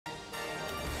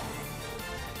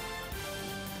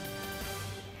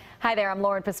Hi there, I'm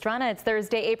Lauren Pastrana. It's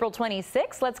Thursday, April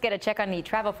 26th. Let's get a check on the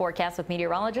travel forecast with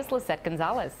meteorologist Lisette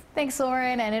Gonzalez. Thanks,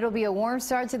 Lauren. And it'll be a warm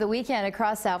start to the weekend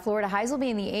across South Florida. Highs will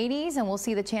be in the 80s, and we'll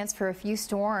see the chance for a few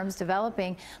storms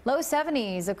developing. Low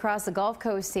 70s across the Gulf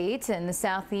Coast states and the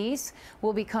southeast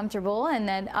will be comfortable. And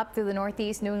then up through the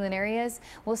northeast, New England areas,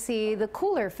 we'll see the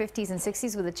cooler 50s and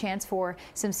 60s with a chance for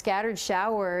some scattered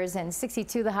showers, and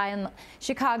 62 the high in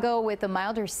Chicago with the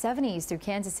milder 70s through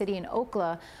Kansas City and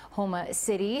Oklahoma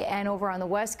City. And over on the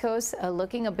West Coast,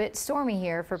 looking a bit stormy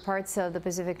here for parts of the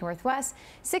Pacific Northwest.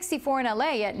 64 in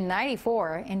LA, at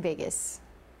 94 in Vegas.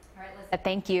 All right, Lisette,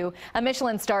 thank you. A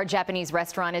Michelin-starred Japanese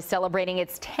restaurant is celebrating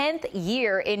its 10th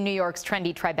year in New York's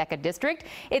trendy Tribeca district.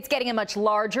 It's getting a much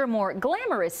larger, more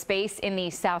glamorous space in the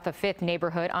south of 5th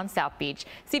neighborhood on South Beach.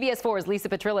 CBS 4's Lisa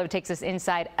Petrillo takes us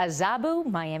inside Azabu,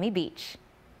 Miami Beach.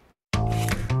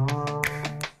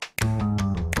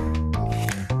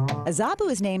 Azabu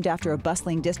is named after a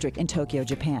bustling district in Tokyo,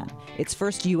 Japan. Its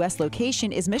first U.S.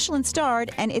 location is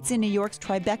Michelin-starred, and it's in New York's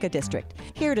Tribeca district.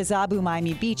 Here at Azabu,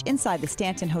 Miami Beach, inside the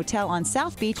Stanton Hotel on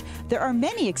South Beach, there are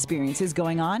many experiences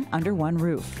going on under one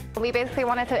roof. We basically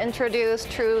wanted to introduce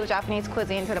true Japanese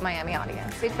cuisine to the Miami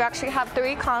audience. We actually have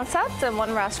 3 concepts in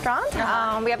one restaurant.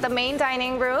 We have the main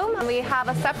dining room, and we have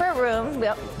a separate room,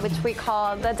 which we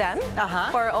call the den,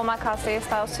 for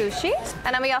omakase-style sushi.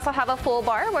 And then we also have a full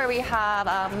bar where we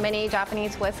have many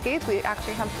Japanese whiskeys. We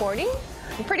actually have 40.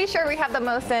 I'm pretty sure we have the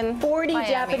most in 40 Miami.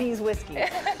 Japanese whiskeys.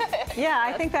 Yeah,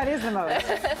 I think that is the most.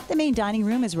 The main dining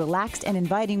room is relaxed and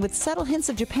inviting with subtle hints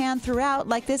of Japan throughout,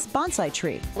 like this bonsai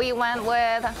tree. We went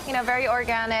with, very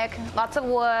organic, lots of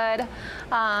wood,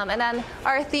 and then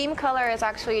our theme color is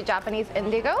actually Japanese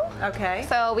indigo. Okay.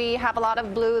 So we have a lot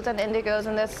of blues and indigos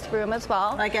in this room as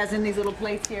well. Like as in these little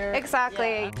plates here?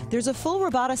 Exactly. Yeah. There's a full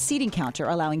Rabata seating counter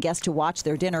allowing guests to watch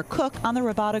their dinner cook on the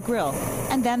Rabata grill.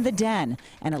 And then the den,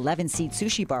 an 11-seat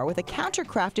sushi bar with a counter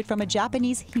crafted from a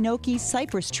Japanese hinoki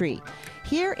cypress tree.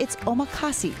 Here it's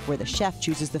omakase, where the chef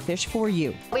chooses the fish for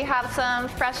you. We have some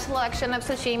fresh selection of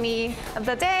sashimi of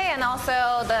the day, and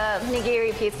also the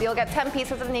nigiri piece. You'll get 10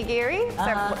 pieces of nigiri,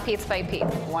 served piece by piece.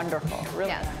 Wonderful, really.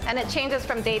 Yes, and it changes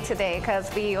from day to day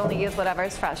because we only use whatever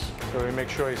is fresh. So we make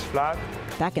sure it's flat.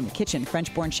 Back in the kitchen,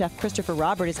 French-born chef Christopher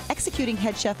Robert is executing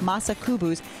head chef Masa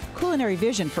Kubu's culinary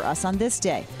vision for us on this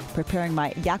day, preparing my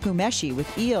yakumeshi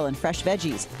with eel and fresh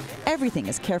veggies. Everything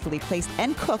is carefully placed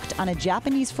and cooked on a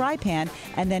Japanese fry pan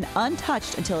and then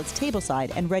untouched until it's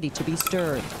tableside and ready to be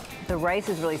stirred. The rice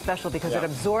is really special because it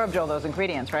absorbed all those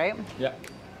ingredients, right? Yeah.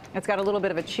 It's got a little bit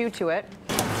of a chew to it.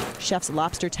 Chef's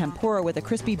lobster tempura with a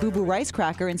crispy boo-boo rice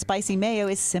cracker and spicy mayo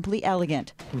is simply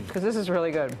elegant. Because this is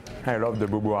really good. I love the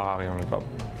boo-boo harari on the top.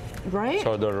 Right?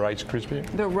 So the rice crispy.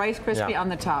 The rice crispy on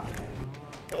the top.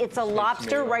 It's a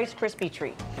lobster rice crispy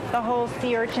treat. The whole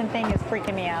sea urchin thing is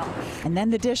freaking me out. And then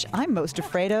the dish I'm most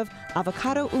afraid of,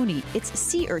 avocado uni. It's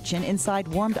sea urchin inside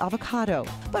warmed avocado.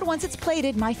 But once it's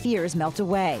plated, my fears melt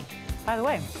away. By the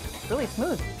way, it's really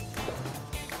smooth.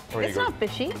 Really It's good. not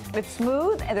fishy. It's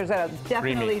smooth, and there's a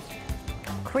definitely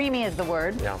creamy is the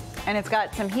word. Yeah. And it's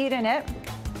got some heat in it.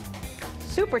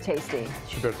 Super tasty.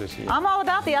 Super tasty. I'm all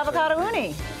about the avocado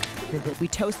uni. We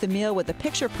toast the meal with the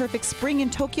picture-perfect spring in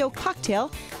Tokyo cocktail,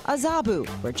 Azabu,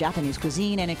 where Japanese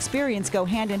cuisine and experience go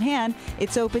hand in hand.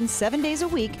 It's open 7 days a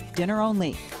week, dinner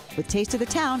only. With Taste of the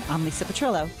Town, I'm Lisa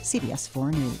Petrillo, CBS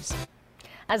 4 News.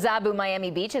 Azabu,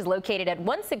 Miami Beach is located at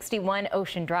 161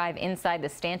 Ocean Drive inside the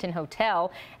Stanton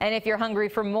Hotel. And if you're hungry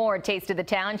for more Taste of the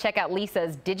Town, check out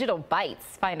Lisa's Digital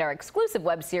Bites. Find our exclusive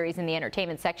web series in the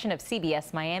entertainment section of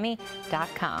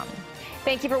CBSMiami.com.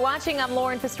 Thank you for watching. I'm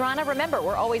Lauren Pastrana. Remember,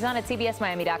 we're always on at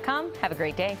CBSMiami.com. Have a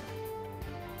great day.